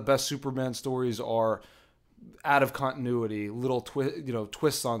 A lot of the best Superman stories are out of continuity, little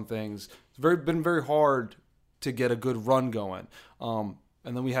twists on things. It's been very hard to get a good run going. And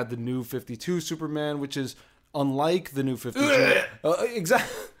then we had the New 52 Superman, which is unlike the New 52.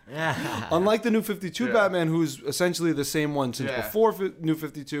 Exactly. Unlike the New 52 Batman, who's essentially the same one since before New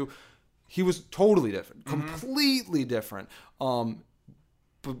 52, he was totally different, completely different. But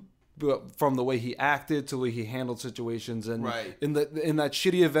from the way he acted to the way he handled situations, and in that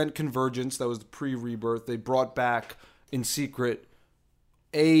shitty event Convergence, that was the pre-Rebirth, they brought back in secret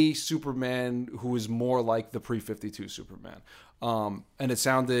a Superman who was more like the pre-52 Superman, and it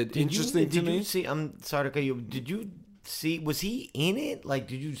sounded interesting to me. Did you see? I'm sorry to cut you. Did you see? Was he in it?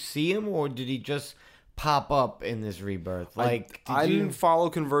 Did you see him, or did he just pop up in this Rebirth? I didn't follow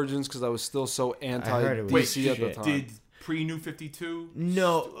Convergence because I was still so anti-DC at the time. Did pre-New 52?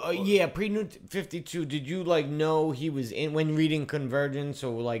 No, pre-New 52. Did you know he was in when reading Convergence,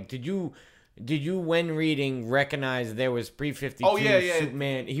 or did you when reading recognize there was pre-52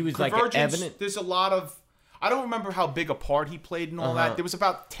 Superman? He was evident. There's a lot of. I don't remember how big a part he played in all that. There was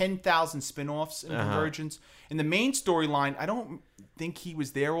about 10,000 spin-offs in Convergence. In the main storyline, I don't think he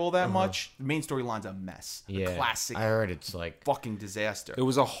was there all that much. The main storyline's a mess. Yeah, a classic. I heard it's fucking disaster. It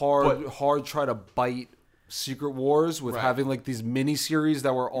was a hard try to bite Secret Wars with having these mini series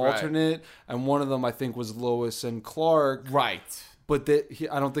that were alternate, and one of them I think was Lois and Clark. Right. But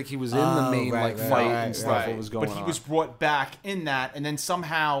I don't think he was in the main fight and stuff that was going on. But he was brought back in that, and then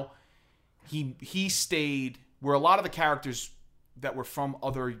somehow he stayed where a lot of the characters that were from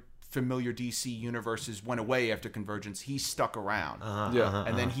other familiar DC universes went away after Convergence. He stuck around.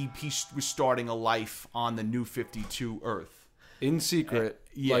 And then he was starting a life on the New 52 Earth. In secret,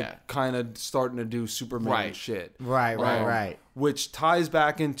 kind of starting to do Superman shit. Right. Which ties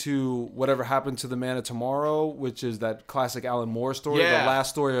back into whatever happened to the Man of Tomorrow, which is that classic Alan Moore story, the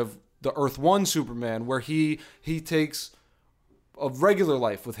last story of the Earth 1 Superman, where he takes a regular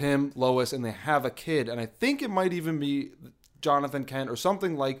life with him, Lois, and they have a kid. And I think it might even be Jonathan Kent or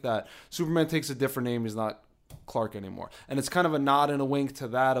something like that. Superman takes a different name. He's not Clark anymore. And it's kind of a nod and a wink to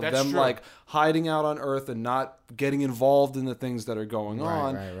that of them hiding out on Earth and not getting involved in the things that are going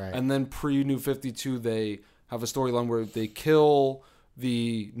on. Right. And then pre-New 52, they have a storyline where they kill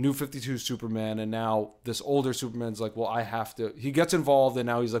the New 52 Superman, and now this older Superman's I have to. He gets involved, and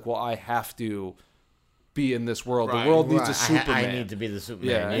now he's I have to be in this world. Right. The world needs Right. a Superman. I need to be the Superman.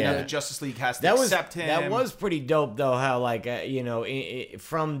 Yeah, Yeah, And the Justice League has to that was accept him. that was pretty dope though. How like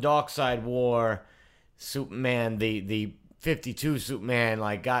from Darkseid War, Superman the 52 Superman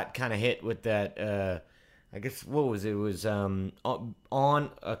like got kind of hit with that. I guess what was it? It was on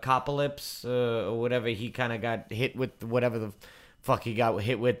Apocalypse or whatever. He kind of got hit with whatever the fuck he got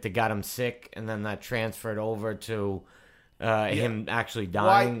hit with that got him sick, and then that transferred over to him actually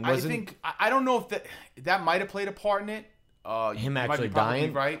dying. Well, I don't know if that might have played a part in it. Him you might actually be probably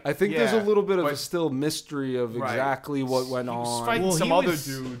dying? right? I think there's a little bit of but- a still mystery of Right. exactly what went He was on. fighting Well, some he other was-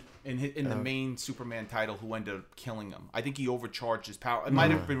 dude in the main Superman title who ended up killing him. I think he overcharged his power. It might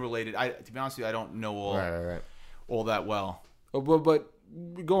have been related. To be honest with you, I don't know Right. all that well. But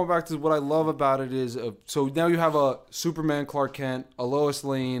going back to what I love about it is, so now you have a Superman, Clark Kent, a Lois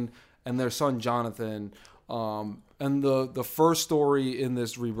Lane, and their son Jonathan. And the first story in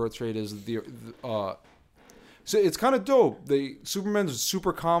this rebirth trade is so it's kind of dope. Superman's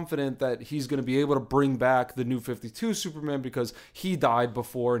super confident that he's going to be able to bring back the New 52 Superman because he died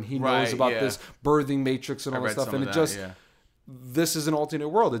before and he knows Right, about yeah. this birthing matrix and I all that read stuff. some And of it that, just yeah. this is an alternate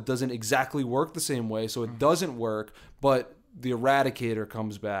world. It doesn't exactly work the same way, so it doesn't work. But the Eradicator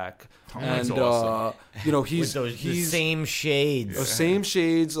comes back, that's and awesome. he's The same shades. the same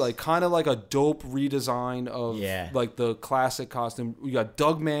shades, like kind of like a dope redesign of like the classic costume. We got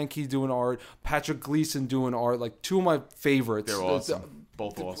Doug Mankey doing art, Patrick Gleason doing art, like two of my favorites. They're awesome.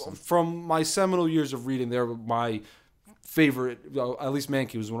 Both awesome. From my seminal years of reading, they're my favorite. At least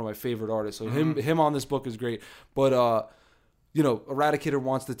Mankey was one of my favorite artists. So him on this book is great. But Eradicator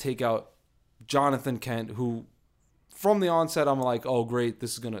wants to take out Jonathan Kent, who from the onset I'm like, oh great,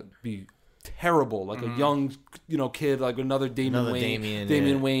 this is gonna be terrible. Like a young, kid, like another Damian Wayne.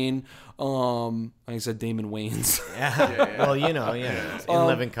 Damian Wayne. I said Damon Wayans. Well, in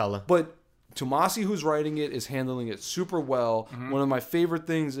living color. But Tomasi, who's writing it, is handling it super well. One of my favorite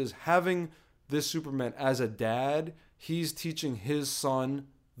things is having this Superman as a dad. He's teaching his son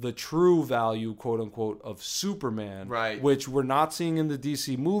the true value, quote unquote, of Superman, right? Which we're not seeing in the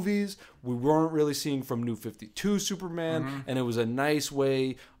DC movies. We weren't really seeing from New 52 Superman, and it was a nice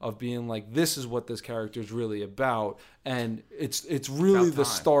way of being like, this is what this character is really about, and it's really the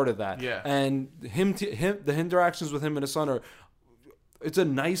start of that. Yeah. And the interactions with him and his son it's a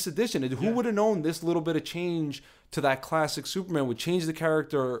nice addition. And who would have known this little bit of change to that classic Superman would change the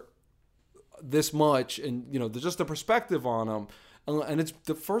character this much, and just the perspective on him. And it's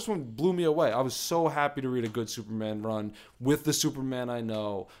the first one blew me away. I was so happy to read a good Superman run with the Superman I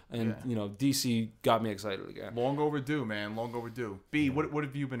know, and DC got me excited again. Long overdue, man. Long overdue. B, what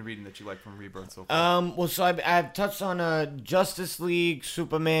have you been reading that you like from Rebirth so far? Well, so I've touched on Justice League,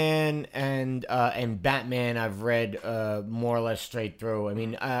 Superman, and Batman. I've read more or less straight through. I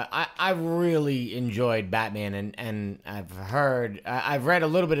mean, I really enjoyed Batman, and I've read a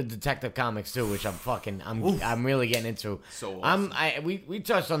little bit of Detective Comics too, which I'm really getting into. So awesome. We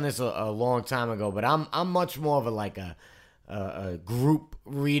touched on this a long time ago, but I'm much more of a group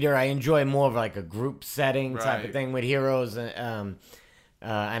reader. I enjoy more of like a group setting type of thing with heroes. And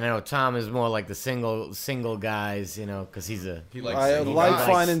I know Tom is more like the single guys, because I like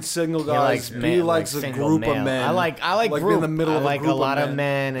finding single guys. He likes a group of men. I like being in the middle of a like group a lot of of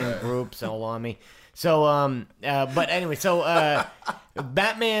men and groups all on me. So but anyway,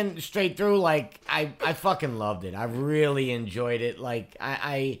 Batman straight through, like I fucking loved it. I really enjoyed it. Like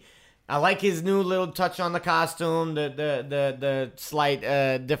I like his new little touch on the costume, the slight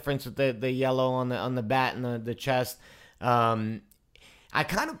difference with the yellow on the bat and the chest. I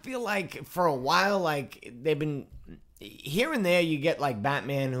kind of feel like for a while, like they've been here and there. You get like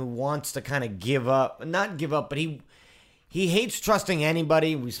Batman who wants to kind of not give up, but he hates trusting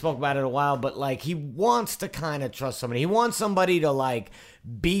anybody. We spoke about it a while, but like he wants to kind of trust somebody. He wants somebody to like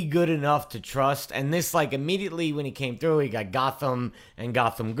be good enough to trust. And this, like, immediately when he came through, he got Gotham and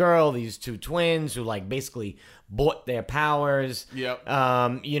Gotham Girl, these two twins who like basically bought their powers. Yep.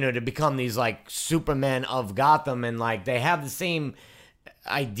 To become these like Supermen of Gotham, and like they have the same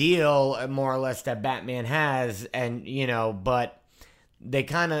ideal more or less that Batman has, and but they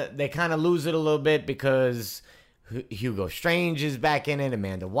kind of lose it a little bit because Hugo Strange is back in it,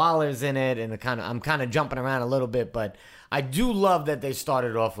 Amanda Waller's in it, and I'm kind of jumping around a little bit, but I do love that they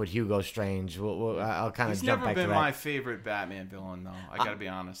started off with Hugo Strange. I'll kind of jump back to that. He's never been my favorite Batman villain, though. I gotta be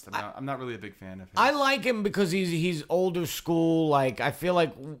honest. I'm not really a big fan of him. I like him because he's older school. Like I feel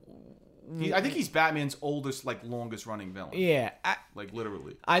like I think he's Batman's oldest, like longest running villain. Yeah, like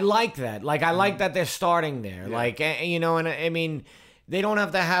literally. I like that. Like I like that they're starting there. Yeah. Like and I mean. they don't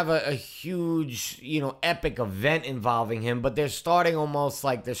have to have a huge, epic event involving him, but they're starting almost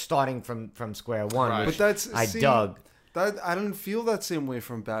like they're starting from square one. Right. Which But I dug. I didn't feel that same way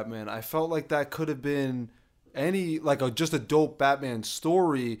from Batman. I felt like that could have been just a dope Batman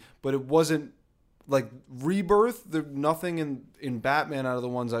story, but it wasn't like Rebirth. Nothing in Batman out of the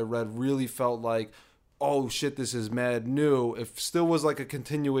ones I read really felt like, oh shit, this is mad new. It still was like a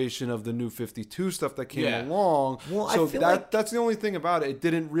continuation of the New 52 stuff that came along. Well, so I feel that's the only thing about it. It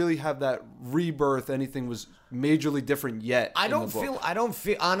didn't really have that rebirth. Anything was majorly different yet. I don't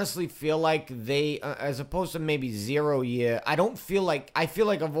honestly feel like they, as opposed to maybe Zero Year, I feel like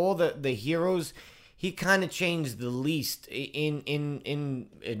of all the heroes, he kind of changed the least in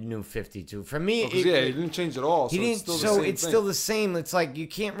New 52. For me, he didn't change at all. So he didn't. It's still the So same it's thing. still the same. It's like you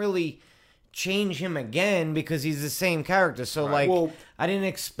can't really change him again because he's the same character. So I didn't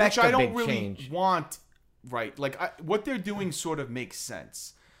expect Which I a don't big really change. want. Right, what they're doing sort of makes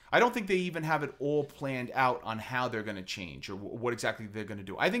sense. I don't think they even have it all planned out on how they're going to change or what exactly they're going to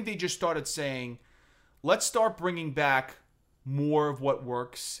do. I think they just started saying, let's start bringing back more of what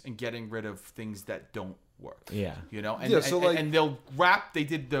works and getting rid of things that don't work. Yeah. And they'll wrap. They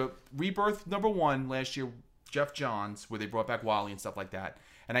did the Rebirth #1 last year, Jeff Johns, where they brought back Wally and stuff like that.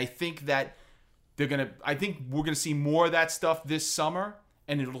 And I think that we're gonna see more of that stuff this summer,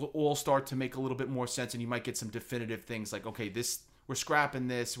 and it'll all start to make a little bit more sense. And you might get some definitive things like, okay, we're scrapping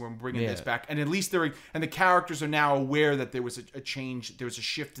this, we're bringing this back, and at least the characters are now aware that there was a change, there was a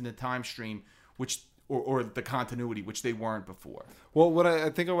shift in the time stream, which or the continuity, which they weren't before. Well, what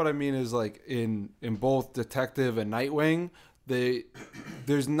I mean is like in both Detective and Nightwing,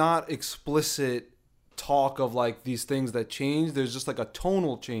 there's not explicit talk of like these things that change. There's just like a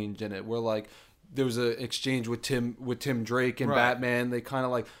tonal change in it where like there was an exchange with Tim Drake and Batman. They kind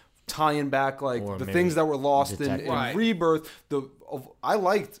of like tying back like the things that were lost in Rebirth. I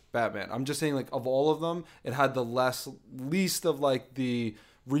liked Batman. I'm just saying like of all of them, it had the least of like the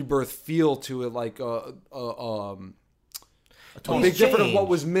Rebirth feel to it, like a big difference of what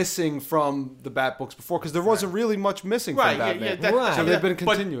was missing from the Bat books before, because there wasn't really much missing from Batman. So they've been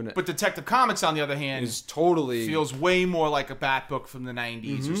continuing it. But Detective Comics, on the other hand, is totally feels way more like a Bat book from the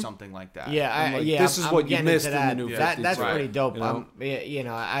 90s or something like that. This is what you missed in the New 52. That's pretty dope. You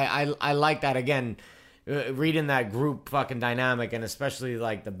know? I like that again. Reading that group fucking dynamic, and especially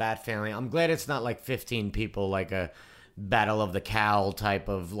like the Bat family. I'm glad it's not like 15 people, like a Battle of the Cowl type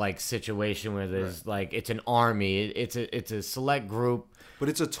of like situation where there's like it's an army. It's a select group, but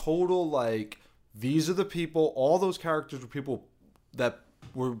it's a total like these are the people. All those characters were people that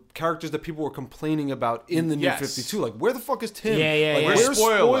were characters that people were complaining about in the New 52. Like, where the fuck is Tim? Where's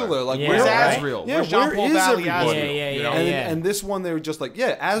Spoiler? Like, where's Azrael? Where's Jean-Paul Valley? And this one, they were just like,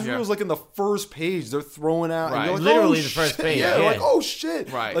 Azrael's like in the first page. They're throwing out, and you're like, literally oh, the first shit. page. Yeah, like, oh shit.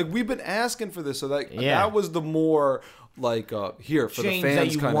 Right. Like, we've been asking for this, so that was the more like here for change the fans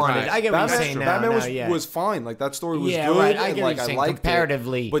that you kind wanted. of. I get what you're saying now. Batman was fine. Like that story was good. Right. I and get like what you're I saying. liked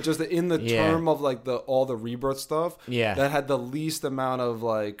Comparatively, it. But just in the term of like all the Rebirth stuff, that had the least amount of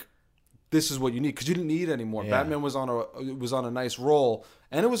like this is what you need, because you didn't need any more. Batman was on a nice roll,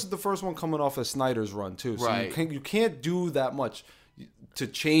 and it was the first one coming off of Snyder's run too. So you can't do that much to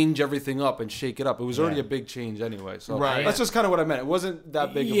change everything up and shake it up. It was already a big change anyway. So that's just kind of what I meant. It wasn't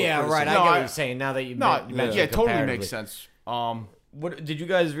that big of a criticism. I get what you're saying now that you mentioned it totally makes sense. What did you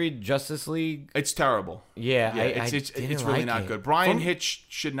guys read Justice League? It's terrible. It's really not good. Brian Hitch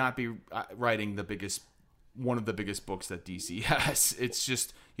should not be writing one of the biggest books that DC has. It's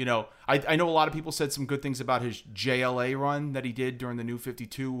just, I know a lot of people said some good things about his JLA run that he did during the New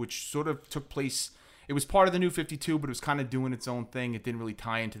 52, which sort of took place. It was part of the New 52, but it was kind of doing its own thing. It didn't really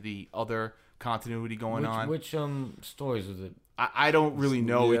tie into the other continuity going on. Which stories was it? I don't really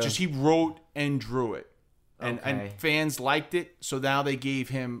know. It's just he wrote and drew it. And fans liked it, so now they gave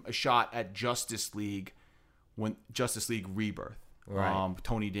him a shot at Justice League Rebirth. Right.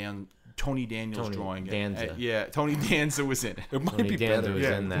 Tony Daniels drawing Danza. it. Tony Danza was in it. It might be better.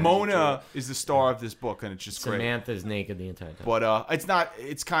 In that. Mona is the star of this book, and it's just great. Samantha's naked the entire time. But it's not.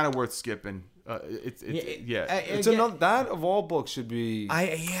 It's kind of worth skipping. It's another that of all books should be.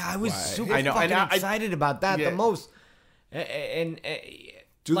 I was super fucking excited about that the most. And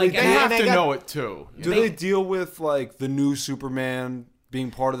they have to know it too? Do they deal with like the new Superman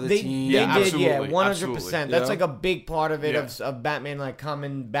being part of the team? They did, 100%. That's like a big part of it of Batman like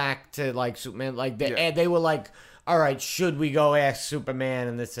coming back to like Superman. Like they were like, all right, should we go ask Superman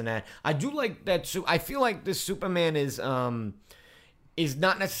and this and that? I do like that. I feel like this Superman is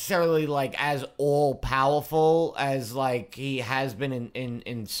not necessarily like as all powerful as like he has been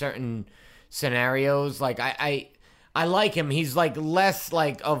in certain scenarios. Like I like him. He's like less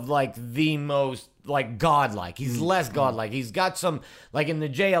like of like the most like godlike. He's less godlike. He's got some like in the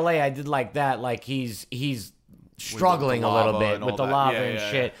JLA. I did like that. Like he's struggling a little bit with the lava and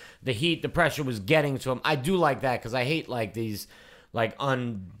shit. The heat, the pressure was getting to him. I do like that because I hate like these like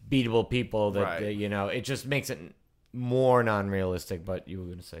unbeatable people that you know. It just makes it more non-realistic. But you were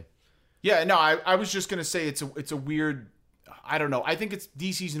gonna say, yeah, no, I was just gonna say it's a weird. I don't know. I think it's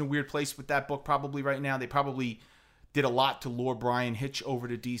DC's in a weird place with that book probably right now. They probably did a lot to lure Brian Hitch over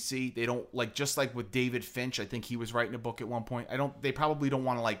to DC. They don't like just like with David Finch. I think he was writing a book at one point. They probably don't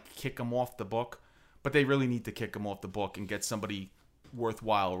want to like kick him off the book, but they really need to kick him off the book and get somebody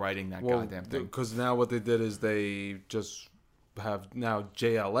worthwhile writing that goddamn thing. Because now what they did is they just have now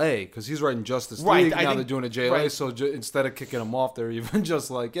JLA because he's writing Justice Right, League. I Now think- they're doing a JLA, right. so instead of kicking him off, they're even just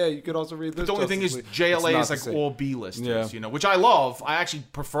like, yeah, you could also read this. The only thing is Justice League. JLA It's not is the like same. all B-listers, Yeah. you know, which I love. I actually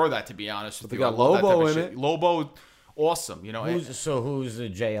prefer that, to be honest with they you. I got love that type Lobo of in shit. it. Lobo, awesome, you know. who's the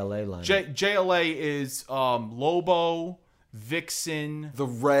JLA line? JLA is Lobo, Vixen, The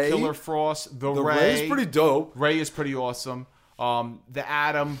Ray. Killer Frost, the The Ray. Ray's pretty dope. Ray is pretty awesome. The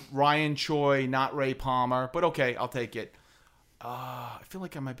Atom, Ryan Choi, not Ray Palmer, but okay, I'll take it. I feel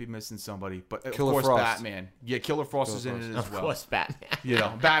like I might be missing somebody, but of Killer course Frost. Batman. Yeah, Killer Frost is in it as Of well. course, Batman. You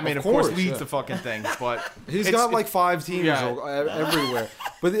know, Batman of course course, leads yeah. the fucking thing, but He's it's- got like 5 teams yeah. everywhere.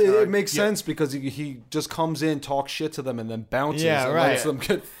 But it makes yeah. sense because he just comes in, talks shit to them, and then bounces Yeah, and right. lets them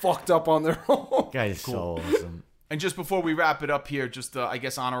get fucked up on their own. Guy's so awesome. And just before we wrap it up here, just I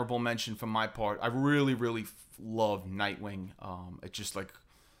guess honorable mention from my part. I really, really love Nightwing. It's just like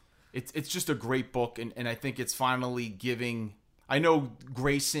it's just a great book, and I think it's finally giving. I know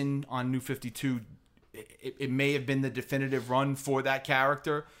Grayson on New 52, it may have been the definitive run for that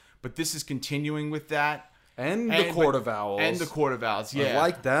character, but this is continuing with that. And the Court of Owls. And the Court of Owls, yeah. I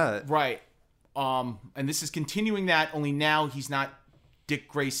like that. Right. And this is continuing that, only now he's not Dick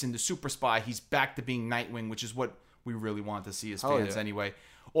Grayson, the super spy. He's back to being Nightwing, which is what we really want to see as Hell fans yeah. anyway.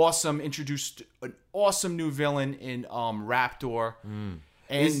 Awesome. Introduced an awesome new villain in Raptor.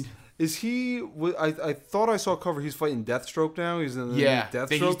 And Is he? I thought I saw a cover. He's fighting Deathstroke now. He's in the Yeah, new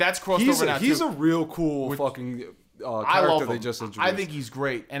Deathstroke. that's crossed over now, He's too. a real cool fucking I character love him. they just introduced. I think he's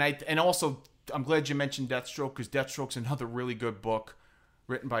great. And also, I'm glad you mentioned Deathstroke, because Deathstroke's another really good book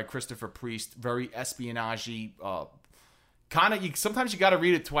written by Christopher Priest. Very espionage-y. Sometimes you got to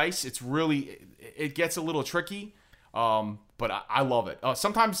read it twice. It's really, it gets a little tricky. But I love it.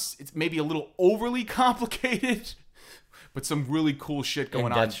 Sometimes it's maybe a little overly complicated, but some really cool shit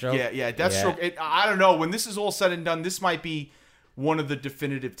going on. Deathstroke? Yeah, Deathstroke. Yeah. I don't know. When this is all said and done, this might be one of the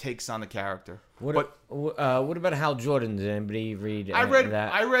definitive takes on the character. What about Hal Jordan? Did anybody read I read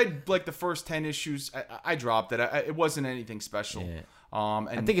that? I read like the first 10 issues. I dropped it. It wasn't anything special. Yeah. And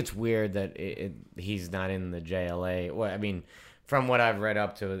I think it's weird that he's not in the JLA. Well, I mean, from what I've read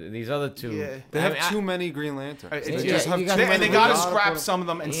up to, these other two... Yeah. They I have mean, too many Green Lanterns. It's They just- just have you too got- many. and they They got to gotta scrap put- some of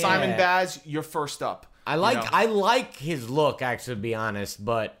them. And Yeah. Simon Baz, you're first up. I you like know? I like his look, actually, to be honest,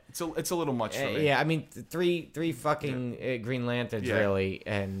 but... It's a little much for me. Yeah, I mean, three fucking Green Lanterns, Yeah. really,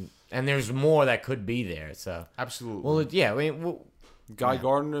 and there's more that could be there, so... Absolutely. Well, I mean, Guy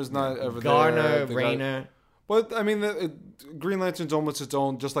Gardner's not ever there. Garner, They got- Rayner... But I mean, Green Lantern's almost its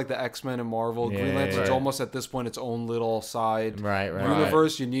own, just like the X-Men and Marvel. Green Yeah, Lantern's right. almost at this point its own little side Right.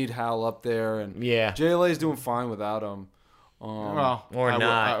 universe. You need Hal up there, and Yeah. JLA's doing fine without him. well, Or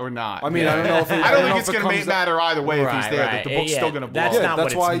not. or not. I mean, I don't know if it, I don't know think if it's it going to comes matter either way if he's Right, there. right. The book's Yeah, still going to blow. that's Yeah, not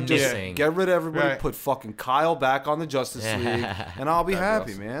that's what why it's just missing. get rid of everybody, Right. put fucking Kyle back on the Justice League, and I'll be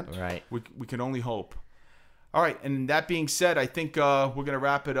happy, man. Right. We can only hope. All right, and that being said, I think we're going to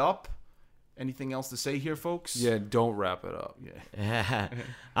wrap it up. Anything else to say here, folks? Yeah, don't wrap it up. Yeah.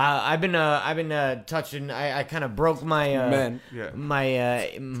 I've been touching. I kind of broke my Men. Yeah.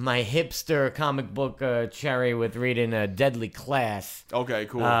 my hipster comic book cherry with reading Deadly Class. Okay,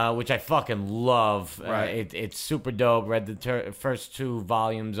 cool. Which I fucking love. Right. It's super dope. Read the first 2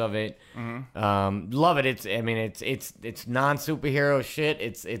 volumes of it. Mm-hmm. Love it. It's non superhero shit.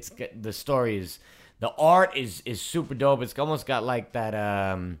 It's the story is, the art is super dope. It's almost got like that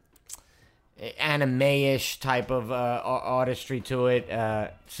anime-ish type of artistry to it.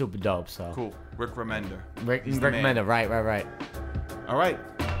 Super dope. So Cool. Rick Remender. Rick He's the man. Remender. Right. All right.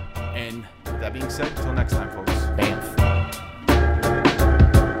 And with that being said, until next time, folks. Bam.